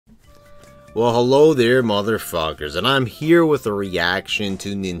Well, hello there, motherfuckers, and I'm here with a reaction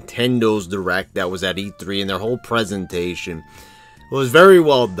to Nintendo's Direct that was at E3, and their whole presentation was very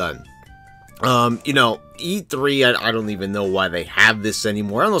well done. E3, I don't even know why they have this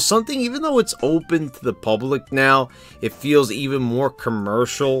anymore. I don't know, something, even though it's open to the public now, it feels even more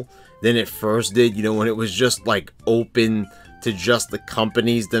commercial than it first did, when it was just, like, open to just the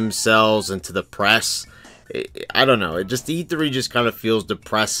companies themselves and to the press. I don't know, E3 just kind of feels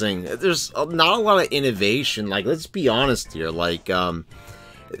depressing. There's not a lot of innovation, like, let's be honest here, like,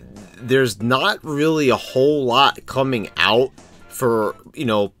 there's not really a whole lot coming out for,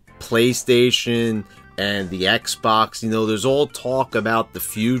 PlayStation and the Xbox. There's all talk about the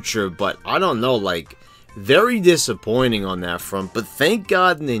future, but I don't know, like, very disappointing on that front. But thank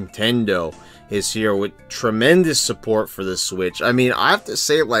God Nintendo is here with tremendous support for the Switch. I mean, I have to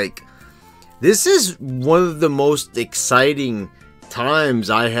say, like, this is one of the most exciting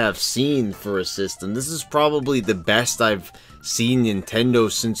times I have seen for a system. This is probably the best I've seen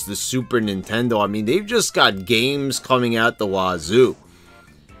Nintendo since the Super Nintendo. I mean, they've just got games coming out the wazoo.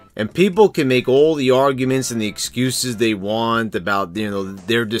 And people can make all the arguments and the excuses they want about,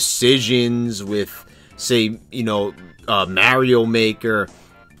 their decisions with, say, Mario Maker,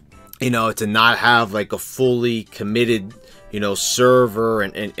 to not have, like, a fully committed server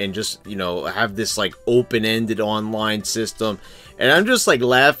and just, have this, like, open-ended online system. And I'm just, like,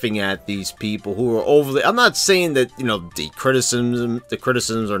 laughing at these people who are overly... I'm not saying that, the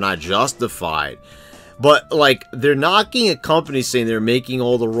criticisms are not justified. But, like, they're knocking a company saying they're making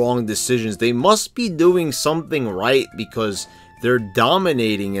all the wrong decisions. They must be doing something right because they're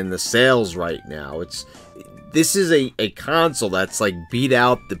dominating in the sales right now. This is a console that's, like, beat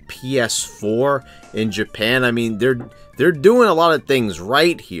out the PS4 in Japan. I mean, they're doing a lot of things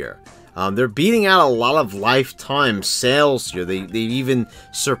right here. They're beating out a lot of lifetime sales here. They've even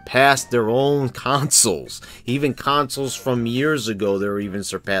surpassed their own consoles. Even consoles from years ago, they're even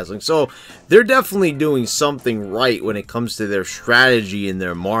surpassing. So they're definitely doing something right when it comes to their strategy and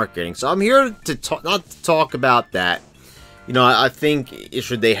their marketing. So I'm here to not to talk about that. I think,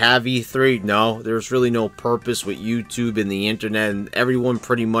 should they have E3? No, there's really no purpose with YouTube and the internet, and everyone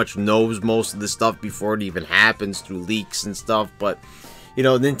pretty much knows most of the stuff before it even happens through leaks and stuff. But,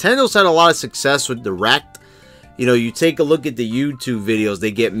 Nintendo's had a lot of success with Direct. You take a look at the YouTube videos,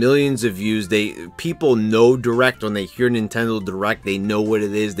 they get millions of views. People know Direct. When they hear Nintendo Direct, they know what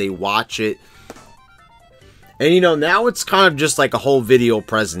it is, they watch it. And, now it's kind of just like a whole video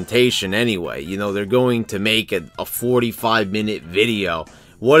presentation anyway. They're going to make a 45-minute video.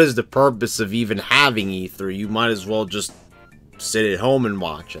 What is the purpose of even having E3? You might as well just sit at home and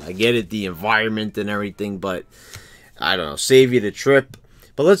watch it. I get it, the environment and everything, but I don't know, save you the trip.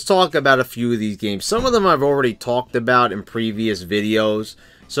 But let's talk about a few of these games. Some of them I've already talked about in previous videos.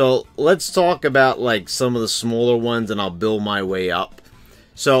 So let's talk about, like, some of the smaller ones, and I'll build my way up.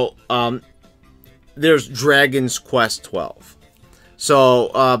 So, there's Dragon's Quest 12.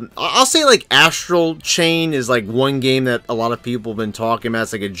 So, I'll say, like, Astral Chain is, like, one game that a lot of people have been talking about.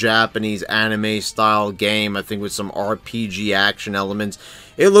 It's like a Japanese anime-style game, I think, with some RPG action elements.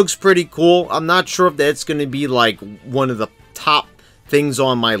 It looks pretty cool. I'm not sure if that's going to be, like, one of the top things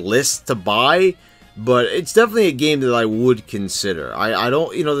on my list to buy, but it's definitely a game that I would consider. I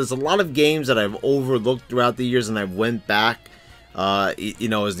don't, there's a lot of games that I've overlooked throughout the years, and I've went back, as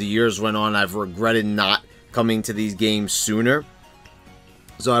the years went on. I've regretted not coming to these games sooner.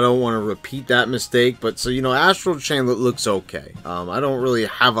 So I don't want to repeat that mistake. But, so, Astral Chain looks okay. I don't really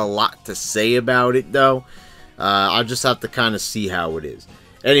have a lot to say about it, though. I'll just have to kind of see how it is.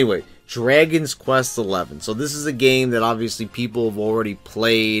 Anyway, Dragon's Quest 11. So this is a game that obviously people have already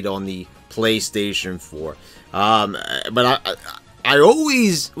played on the PlayStation 4. But I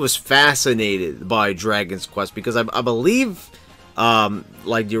always was fascinated by Dragon's Quest because I believe...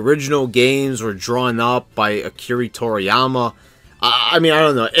 like, the original games were drawn up by Akira Toriyama. I mean, I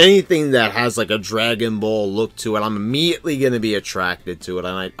don't know, anything that has, like, a Dragon Ball look to it, I'm immediately going to be attracted to it.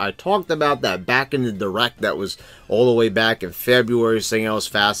 And I talked about that back in the Direct that was all the way back in February, saying I was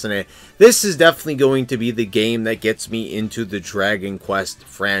fascinated. This is definitely going to be the game that gets me into the Dragon Quest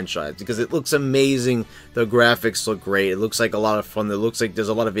franchise, because it looks amazing, the graphics look great, it looks like a lot of fun, it looks like there's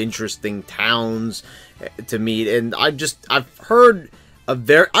a lot of interesting towns to meet, and I've heard... I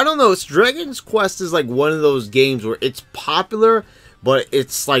don't know, Dragon's Quest is like one of those games where it's popular, but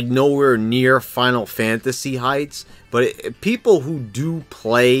it's like nowhere near Final Fantasy heights. But people who do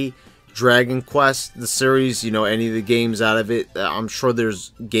play Dragon Quest, the series, any of the games out of it, I'm sure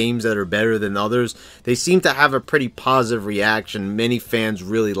there's games that are better than others. They seem to have a pretty positive reaction. Many fans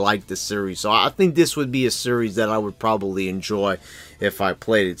really like the series. So I think this would be a series that I would probably enjoy. if I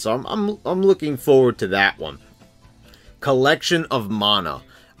played it. So I'm looking forward to that one. Collection of Mana.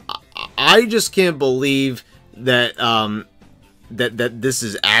 I just can't believe that that this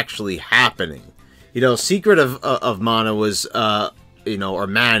is actually happening. You know, Secret of Mana was you know, or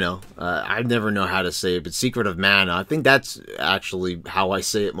Mana. I never know how to say it, but Secret of Mana. I think that's actually how I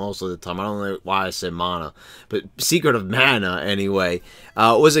say it most of the time. I don't know why I say Mana, but Secret of Mana anyway.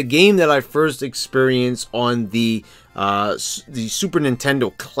 Was a game that I first experienced on the Super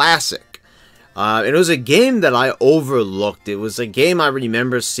Nintendo Classic. It was a game that I overlooked. It was a game I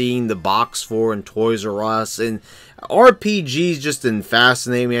remember seeing the box for in Toys R Us, and RPGs just didn't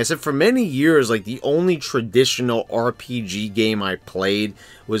fascinate me. I said for many years, like, the only traditional RPG game I played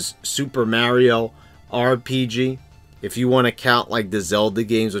was Super Mario RPG. If you want to count, like, the Zelda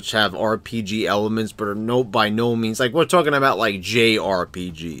games, which have RPG elements, but are by no means, like, we're talking about, like,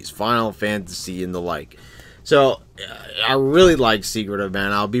 JRPGs, Final Fantasy and the like. So, I really like Secret of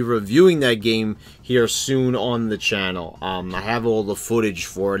Mana. I'll be reviewing that game here soon on the channel. I have all the footage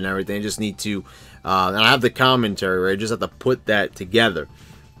for it and everything. I just need to, and I have the commentary, right? I just have to put that together.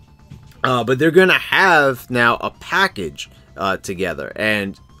 But they're going to have now a package together.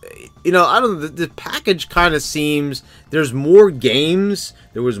 And, you know, I don't know, the package kind of seems, there's more games.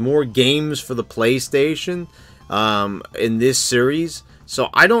 There was more games for the PlayStation in this series. So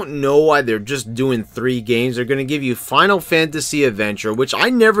I don't know why they're just doing 3 games. They're going to give you Final Fantasy Adventure, which I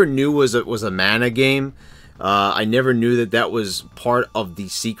never knew was a Mana game. I never knew that was part of the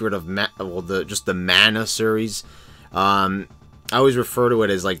Secret of Mana, well, just the Mana series. I always refer to it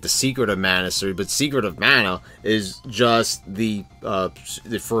as like the Secret of Mana series, but Secret of Mana is just the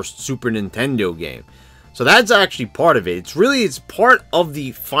first Super Nintendo game. So that's actually part of it. It's part of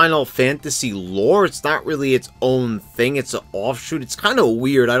the Final Fantasy lore. It's not really its own thing. It's an offshoot. It's kind of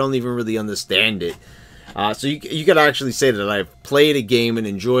weird. I don't even really understand it. So you could actually say that I've played a game and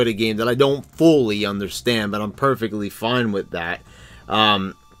enjoyed a game that I don't fully understand, but I'm perfectly fine with that.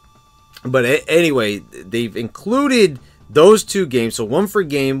 But anyway, they've included those 2 games. So one for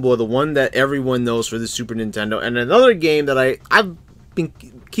Game Boy, the one that everyone knows for the Super Nintendo, and another game that I've been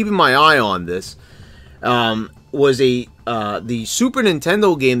keeping my eye on this. Was the Super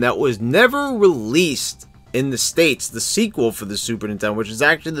Nintendo game that was never released in the States, the sequel for the Super Nintendo, which is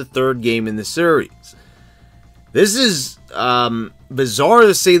actually the 3rd game in the series. This is bizarre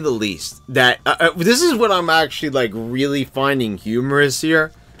to say the least. That this is what I'm actually like really finding humorous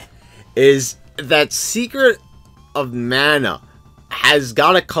here, is that Secret of Mana has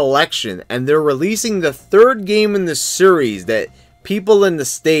got a collection, and they're releasing the 3rd game in the series that people in the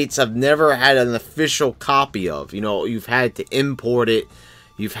States have never had an official copy of. You know, you've had to import it.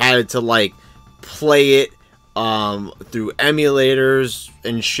 You've had to, like, play it through emulators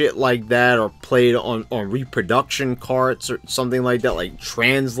and shit like that, or play it on reproduction carts or something like that, like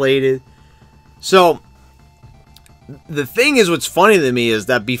translated. So, the thing is, what's funny to me is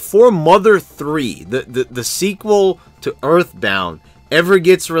that before Mother 3, the sequel to Earthbound, ever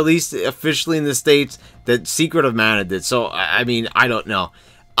gets released officially in the States, that Secret of Mana did. So, I mean, I don't know.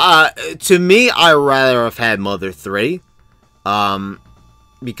 To me, I'd rather have had Mother 3.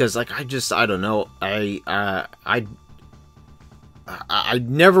 Because, like, I don't know. I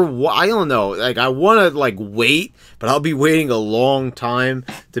don't know. Like, I want to, like, wait, but I'll be waiting a long time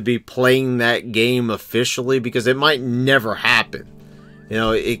to be playing that game officially, because it might never happen. You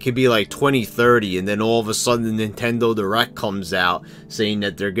know, it could be like 2030, and then all of a sudden the Nintendo Direct comes out saying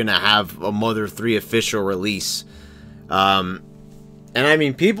that they're going to have a Mother 3 official release. And I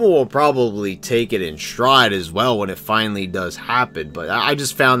mean, people will probably take it in stride as well when it finally does happen, but I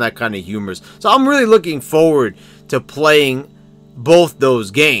just found that kind of humorous. So I'm really looking forward to playing both those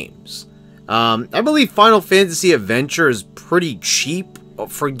games. I believe Final Fantasy Adventure is pretty cheap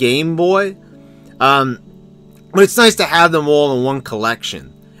for Game Boy. But it's nice to have them all in one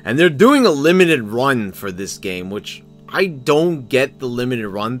collection. And they're doing a limited run for this game, which I don't get the limited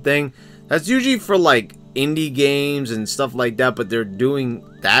run thing. That's usually for, like, indie games and stuff like that, but they're doing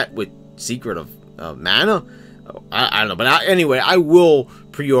that with Secret of Mana? I don't know. But anyway, I will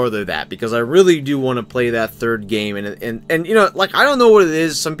pre-order that, because I really do want to play that 3rd game. And you know, like, I don't know what it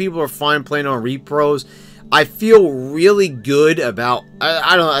is. Some people are fine playing on repros. I feel really good about,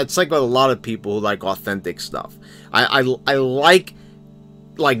 I don't know, it's like with a lot of people who like authentic stuff. I like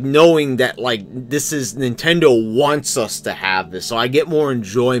knowing that, like, this is, Nintendo wants us to have this, so I get more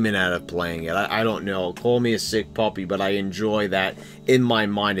enjoyment out of playing it. I don't know, call me a sick puppy, but I enjoy that in my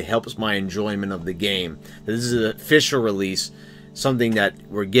mind. It helps my enjoyment of the game. This is an official release, something that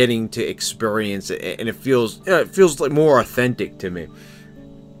we're getting to experience, and it feels like more authentic to me.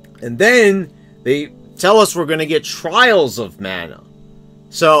 And then they tell us we're going to get Trials of Mana.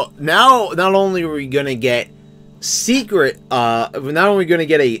 So now, not only are we gonna get not only are we gonna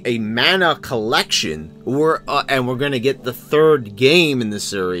get a mana collection, and we're gonna get the third game in the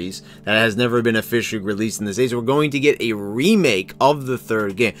series that has never been officially released in the States. We're going to get a remake of the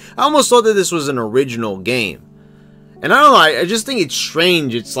third game. I almost thought that this was an original game. And I don't know, I just think it's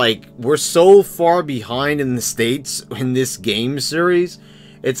strange. It's like, we're so far behind in the States in this game series.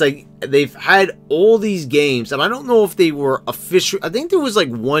 It's like, they've had all these games, and I don't know if they were official. I think there was like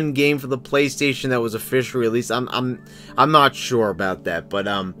one game for the PlayStation that was officially released. I'm not sure about that, but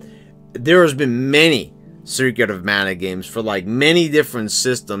there has been many Secret of Mana games for like many different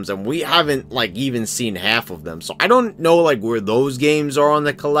systems, and we haven't like even seen half of them. So I don't know like where those games are on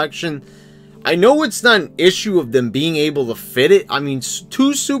the collection. I know it's not an issue of them being able to fit it. I mean,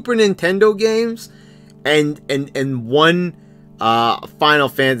 2 Super Nintendo games and one Final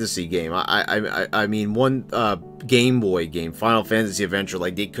Fantasy game. I mean, one Game Boy game, Final Fantasy Adventure.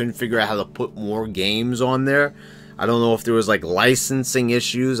 Like, they couldn't figure out how to put more games on there. I don't know if there was like licensing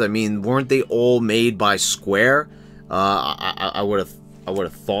issues. I mean, weren't they all made by Square? I would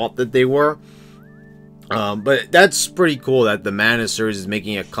have thought that they were. But that's pretty cool that the Mana series is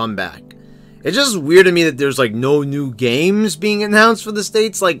making a comeback. It's just weird to me that there's like no new games being announced for the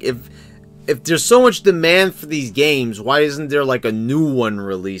States. Like, if there's so much demand for these games, why isn't there like a new one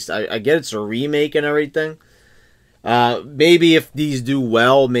released? I get it's a remake and everything. Maybe if these do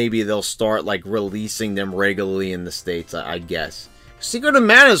well, maybe they'll start like releasing them regularly in the States, I guess. Secret of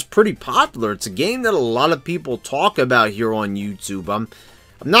Mana is pretty popular. It's a game that a lot of people talk about here on YouTube. I'm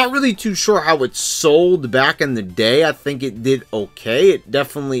not really too sure how it sold back in the day. I think it did okay. It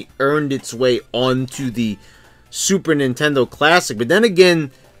definitely earned its way onto the Super Nintendo Classic. But then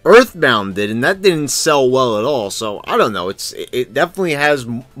again, Earthbound did, and that didn't sell well at all. So, I don't know. It definitely has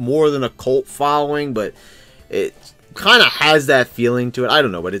more than a cult following, but it kind of has that feeling to it. I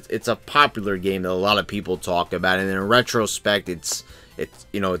don't know, but it's a popular game that a lot of people talk about. And in retrospect, it's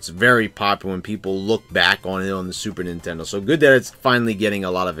very popular when people look back on it on the Super Nintendo. So good that it's finally getting a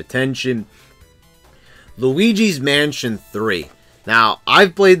lot of attention. Luigi's Mansion 3. Now,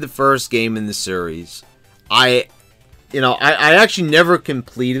 I've played the first game in the series. I actually never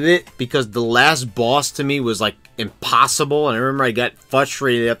completed it because the last boss to me was like impossible. And I remember I got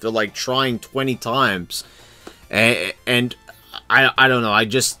frustrated after like trying 20 times. And I don't know, I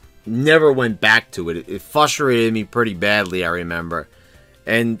just never went back to it. It frustrated me pretty badly, I remember.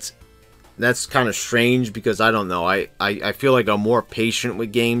 And that's kind of strange because I don't know. I feel like I'm more patient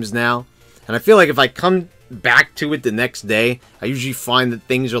with games now. And I feel like if I come back to it the next day, I usually find that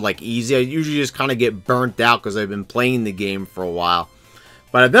things are like easy. I usually just kind of get burnt out because I've been playing the game for a while.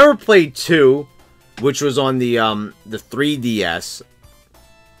 But I've never played 2, which was on the 3DS.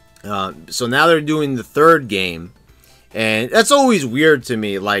 So now they're doing the third game. And that's always weird to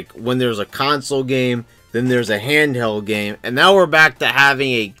me. Like when there's a console game, then there's a handheld game, and now we're back to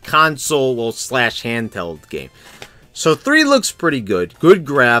having a console slash handheld game. So 3 looks pretty good. Good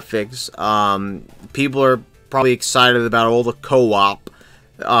graphics. People are probably excited about all the co-op.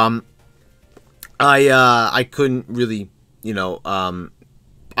 I couldn't really,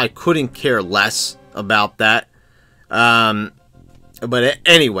 I couldn't care less about that. But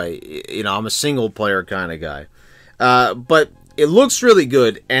anyway, I'm a single player kind of guy. But it looks really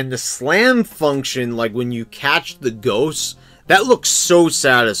good, and the slam function, like when you catch the ghosts, that looks so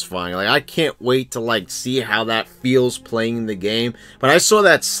satisfying. Like, I can't wait to like see how that feels playing the game. But I saw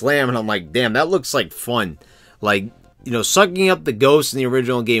that slam and I'm like, damn, that looks like fun. Like, sucking up the ghosts in the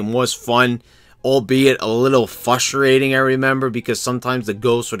original game was fun, albeit a little frustrating, I remember, because sometimes the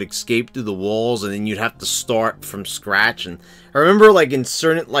ghosts would escape through the walls and then you'd have to start from scratch. And I remember like in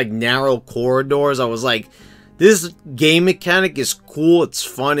certain like narrow corridors, I was like, this game mechanic is cool, it's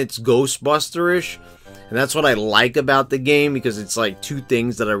fun, it's Ghostbuster-ish. And that's what I like about the game, because it's like 2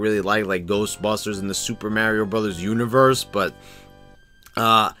 things that I really like Ghostbusters and the Super Mario Brothers universe. But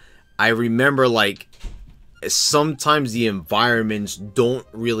I remember like sometimes the environments don't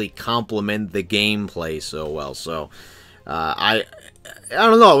really complement the gameplay so well. So I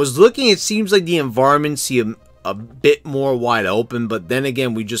don't know, I was looking, it seems like the environments seem a bit more wide open, but then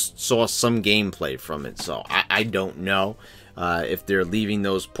again, we just saw some gameplay from it, so I don't know if they're leaving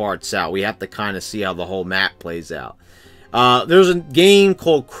those parts out. We have to kind of see how the whole map plays out. There's a game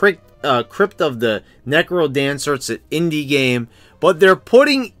called Crypt of the Necrodancer. It's an indie game, but they're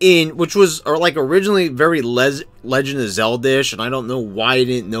putting in, which was like originally very Legend of Zelda-ish, and I don't know why I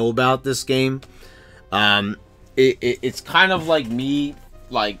didn't know about this game. It's kind of like me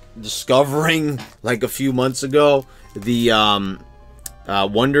like discovering like a few months ago the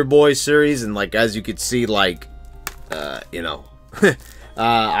Wonder Boy series, and like as you could see, like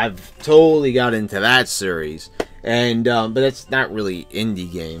I've totally got into that series. And but it's not really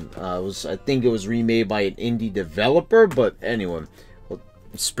indie game. I think it was remade by an indie developer, but anyway,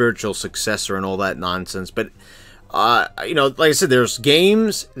 spiritual successor and all that nonsense. But you know, like I said, there's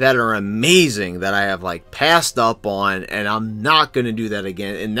games that are amazing that I have like passed up on, and I'm not gonna do that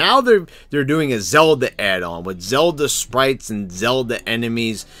again. And now they're doing a Zelda add-on with Zelda sprites and Zelda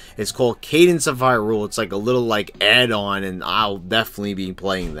enemies. It's called Cadence of Hyrule. It's like a little like add-on, and I'll definitely be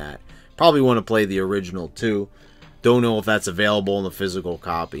playing that. Probably want to play the original too. Don't know if that's available in the physical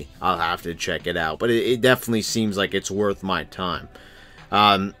copy. I'll have to check it out. But it definitely seems like it's worth my time.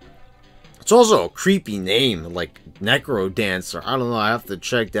 It's also a creepy name, like Necro Dancer. I don't know. I have to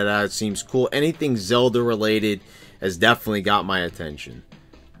check that out. It seems cool. Anything Zelda related has definitely got my attention.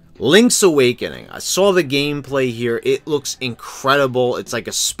 Link's Awakening. I saw the gameplay here. It looks incredible. It's like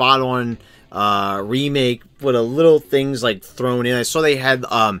a spot-on remake with a little things like thrown in. I saw they had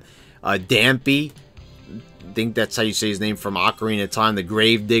Dampy. I think that's how you say his name, from Ocarina of Time, the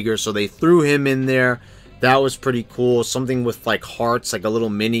Gravedigger. So they threw him in there. That was pretty cool. Something with like hearts, like a little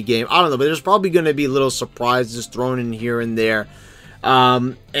mini game. I don't know, but there's probably going to be little surprises thrown in here and there.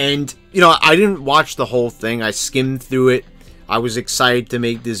 And, you know, I didn't watch the whole thing. I skimmed through it. I was excited to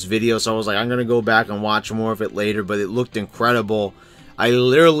make this video, so I was like, I'm going to go back and watch more of it later, but it looked incredible. I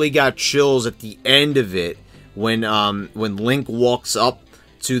literally got chills at the end of it when Link walks up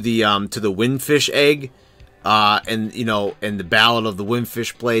to the Windfish egg. And you know, and the Ballad of the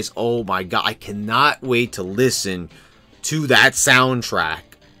Windfish plays. Oh my god, I cannot wait to listen to that soundtrack,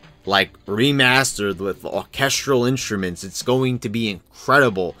 like remastered with orchestral instruments. It's going to be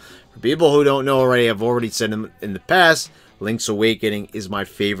incredible. For people who don't know already, I've already said in the past, Link's Awakening is my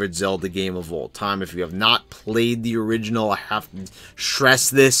favorite Zelda game of all time. If you have not played the original, I have to stress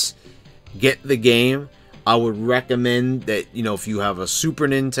this. Get the game. I would recommend that, you know, if you have a Super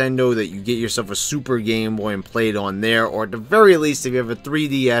Nintendo, that you get yourself a Super Game Boy and play it on there. Or at the very least, if you have a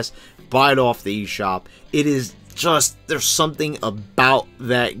 3DS, buy it off the eShop. It is just, there's something about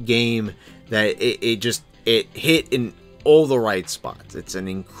that game that it hit in all the right spots. It's an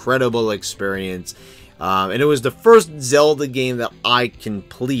incredible experience. And it was the first Zelda game that I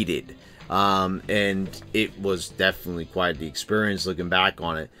completed. And it was definitely quite the experience looking back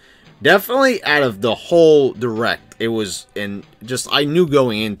on it. Definitely out of the whole Direct, it was, and just, I knew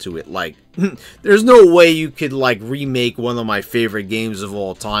going into it, like, there's no way you could, like, remake one of my favorite games of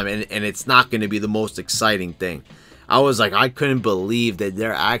all time, and it's not going to be the most exciting thing. I was like, I couldn't believe that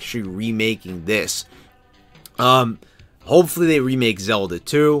they're actually remaking this. Hopefully they remake Zelda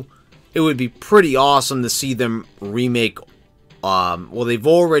 2. It would be pretty awesome to see them remake, well, they've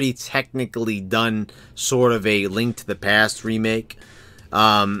already technically done sort of a Link to the Past remake.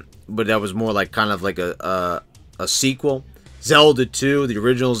 But that was more like kind of like a sequel. Zelda 2, the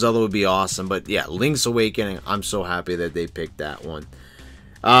original Zelda, would be awesome. But yeah, Link's Awakening, I'm so happy that they picked that one.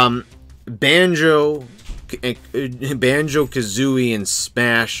 Banjo Kazooie and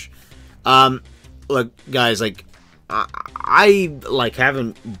Smash. Look, guys, like I like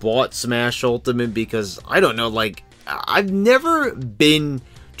haven't bought Smash Ultimate because I don't know, like I've never been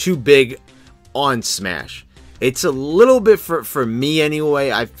too big on Smash. It's a little bit, for me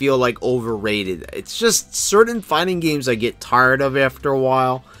anyway, I feel like overrated. It's just certain fighting games I get tired of after a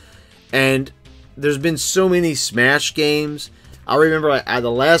while. And there's been so many Smash games. I remember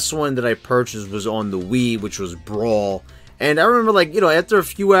the last one that I purchased was on the Wii, which was Brawl. And I remember, like, you know, after a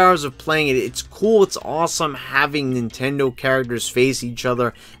few hours of playing it, it's cool, it's awesome having Nintendo characters face each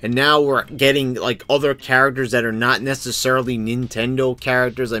other. And now we're getting, like, other characters that are not necessarily Nintendo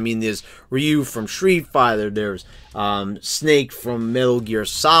characters. I mean, there's Ryu from Street Fighter, there's Snake from Metal Gear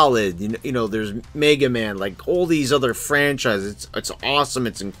Solid, you know, there's Mega Man, like, all these other franchises. It's awesome,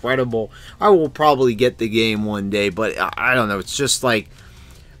 it's incredible. I will probably get the game one day, but I don't know, it's just, like,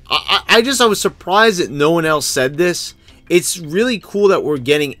 I was surprised that no one else said this. It's really cool that we're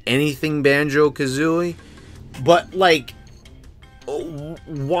getting anything Banjo-Kazooie, but, like,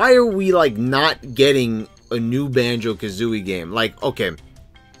 why are we, like, not getting a new Banjo-Kazooie game? Like, okay,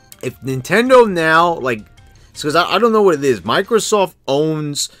 if Nintendo now, like, because I don't know what it is. Microsoft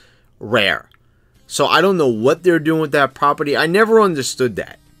owns Rare, so I don't know what they're doing with that property. I never understood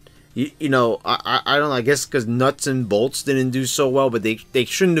that. You know, I don't know, I guess because Nuts and Bolts didn't do so well, but they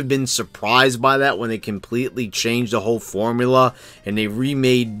shouldn't have been surprised by that when they completely changed the whole formula and they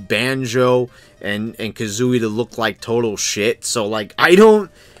remade Banjo and Kazooie to look like total shit. So, like, I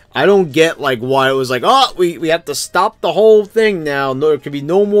don't get, like, why it was like, oh, we have to stop the whole thing now. No, there could be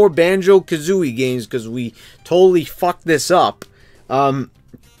no more Banjo-Kazooie games because we totally fucked this up. So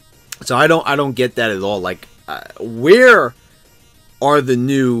I don't get that at all. Like, where are the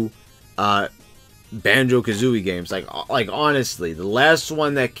new Banjo-Kazooie games. Like honestly, the last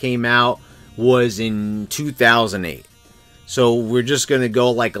one that came out was in 2008. So we're just gonna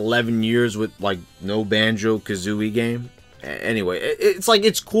go like 11 years with like no Banjo-Kazooie game. Anyway, it's like,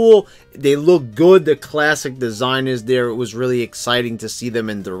 it's cool. They look good. The classic design is there. It was really exciting to see them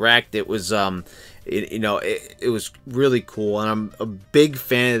in Direct. It was it was really cool, and I'm a big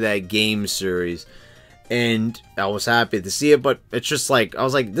fan of that game series. And I was happy to see it, but it's just like, I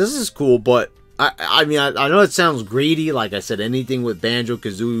was like, this is cool, but I mean, I know it sounds greedy. Like I said, anything with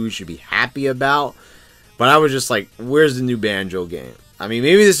Banjo-Kazooie we should be happy about. But I was just like, where's the new Banjo game? I mean,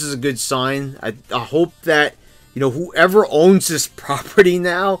 maybe this is a good sign. I hope that, whoever owns this property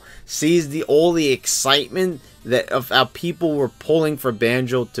now sees all the excitement that of how people were pulling for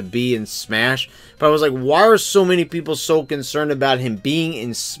Banjo to be in Smash. But I was like, why are so many people so concerned about him being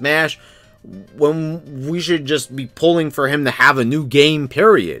in Smash when we should just be pulling for him to have a new game,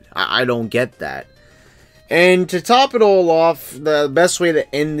 period? I don't get that. And to top it all off, the best way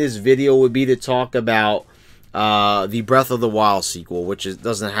to end this video would be to talk about the Breath of the Wild sequel, which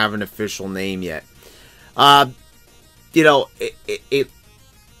doesn't have an official name yet.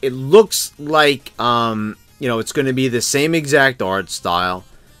 It looks like it's going to be the same exact art style.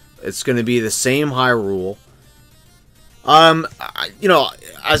 It's going to be the same Hyrule.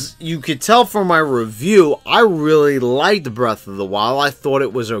 As you could tell from my review, I really liked Breath of the Wild. I thought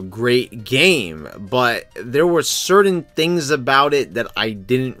it was a great game, but there were certain things about it that I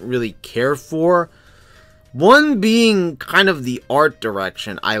didn't really care for. One being kind of the art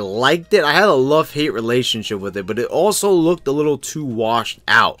direction. I liked it. I had a love-hate relationship with it, but it also looked a little too washed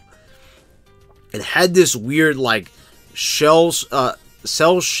out. It had this weird, like,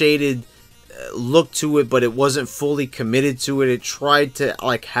 cel-shaded look to it, but it wasn't fully committed to it. It tried to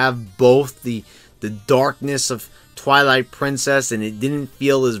like have both the darkness of Twilight Princess, and it didn't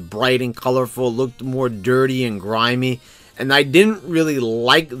feel as bright and colorful. It looked more dirty and grimy, and I didn't really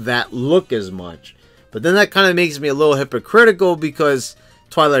like that look as much. But then that kind of makes me a little hypocritical, because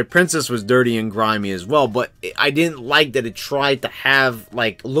Twilight Princess was dirty and grimy as well, but I didn't like that it tried to have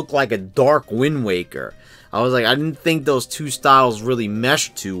look like a dark Wind Waker. I was like, I didn't think those two styles really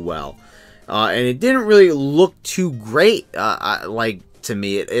meshed too well. And it didn't really look too great, to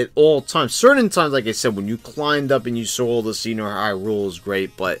me at all times. Certain times, like I said, when you climbed up and you saw all the scenery, Hyrule is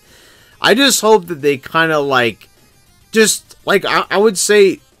great. But I just hope that they kind of I would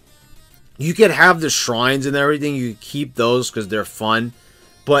say you could have the shrines and everything. You could keep those because they're fun.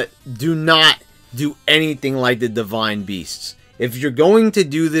 But do not do anything like the Divine Beasts. If you're going to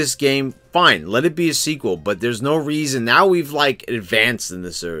do this game, fine, let it be a sequel, but there's no reason. Now we've advanced in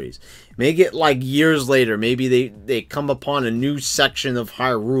the series. Make it years later. Maybe they come upon a new section of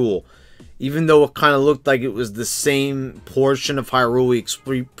Hyrule, even though it kind of looked like it was the same portion of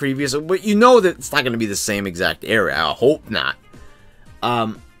Hyrule previously. But you know that it's not going to be the same exact area. I hope not.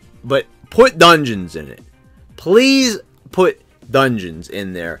 But put dungeons in it. Please put dungeons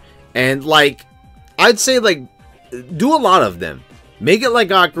in there. And I'd say do a lot of them. Make it like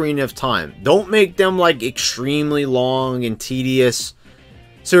Ocarina of Time. Don't make them extremely long and tedious.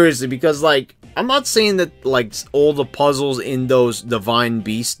 Seriously, because I'm not saying that all the puzzles in those Divine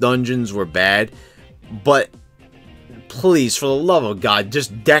Beast dungeons were bad, but please, for the love of God,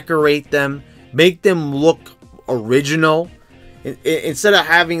 just decorate them, make them look original. Instead of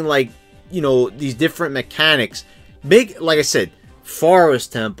having these different mechanics, make, like I said,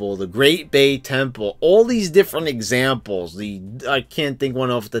 Forest Temple, the Great Bay Temple, all these different examples. I can't think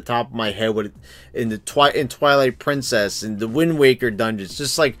one off the top of my head. In Twilight Princess and the Wind Waker dungeons,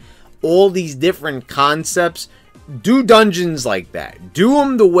 just all these different concepts. Do dungeons like that. Do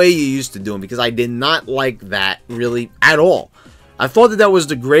them the way you used to do them, because I did not like that really at all. I thought that was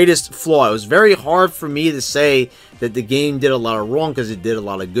the greatest flaw. It was very hard for me to say that the game did a lot of wrong, because it did a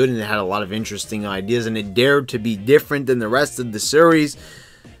lot of good and it had a lot of interesting ideas and it dared to be different than the rest of the series.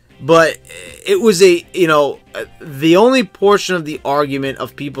 But it was the only portion of the argument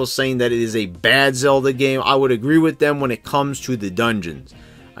of people saying that it is a bad Zelda game, I would agree with them when it comes to the dungeons.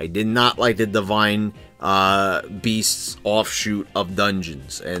 I did not like the Divine Beasts offshoot of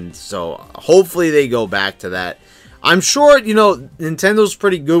dungeons, and so hopefully they go back to that. I'm sure, Nintendo's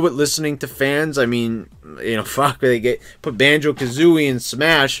pretty good with listening to fans. I mean, fuck, they put Banjo-Kazooie in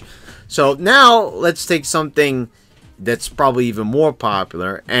Smash. So now, let's take something that's probably even more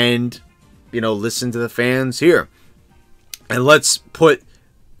popular and, listen to the fans here. And let's put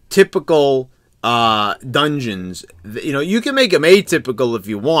typical dungeons. You can make them atypical if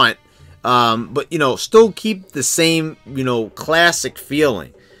you want, but, still keep the same, classic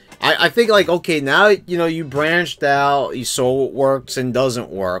feeling. I think, like, okay, now, you know, you branched out, you saw what works and doesn't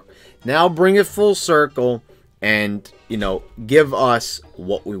work. Now bring it full circle and, you know, give us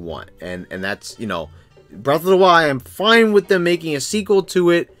what we want. And that's, you know, Breath of the Wild, I'm fine with them making a sequel to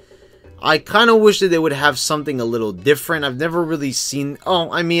it. I kind of wish that they would have something a little different. I've never really seen...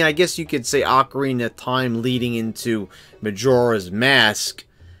 Oh, I mean, I guess you could say Ocarina of Time leading into Majora's Mask.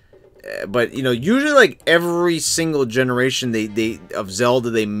 But, you know, usually, like, every single generation of Zelda,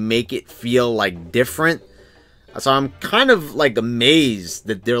 they make it feel, like, different. So I'm kind of, like, amazed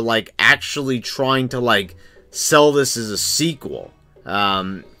that they're, like, actually trying to, like, sell this as a sequel.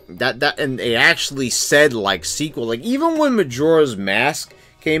 And they actually said, like, sequel. Like, even when Majora's Mask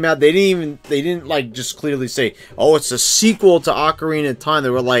came out, they didn't like just clearly say, oh, it's a sequel to Ocarina of Time. They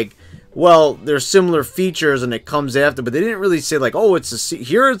were like, well, there's similar features and it comes after, but they didn't really say like, oh, it's a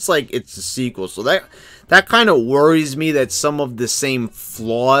here it's like it's a sequel. So that kind of worries me that some of the same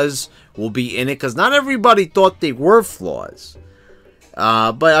flaws will be in it, because not everybody thought they were flaws.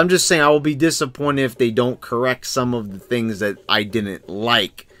 But I'm just saying I will be disappointed if they don't correct some of the things that I didn't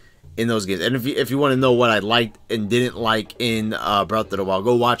like in those games. And if you want to know what I liked and didn't like in Breath of the Wild,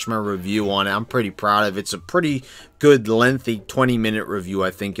 go watch my review on it. I'm pretty proud of it. It's a pretty good, lengthy 20-minute review.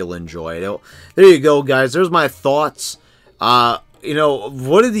 I think you'll enjoy it. There you go, guys. There's my thoughts. You know,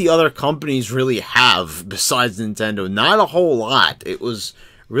 what did the other companies really have besides Nintendo? Not a whole lot. It was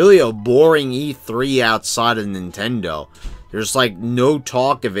really a boring E3 outside of Nintendo. There's like no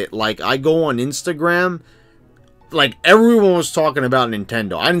talk of it. Like, I go on Instagram, like, everyone was talking about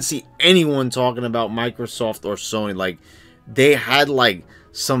Nintendo. I didn't see anyone talking about Microsoft or Sony. Like, they had, like,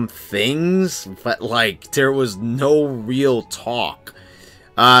 some things, but, like, there was no real talk.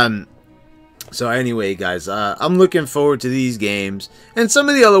 So, anyway, guys, I'm looking forward to these games. And some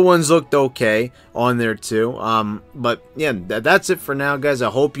of the other ones looked okay on there, too. But, yeah, that's it for now, guys. I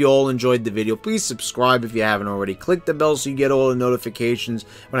hope you all enjoyed the video. Please subscribe if you haven't already. Click the bell so you get all the notifications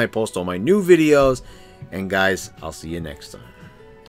when I post all my new videos. And guys, I'll see you next time.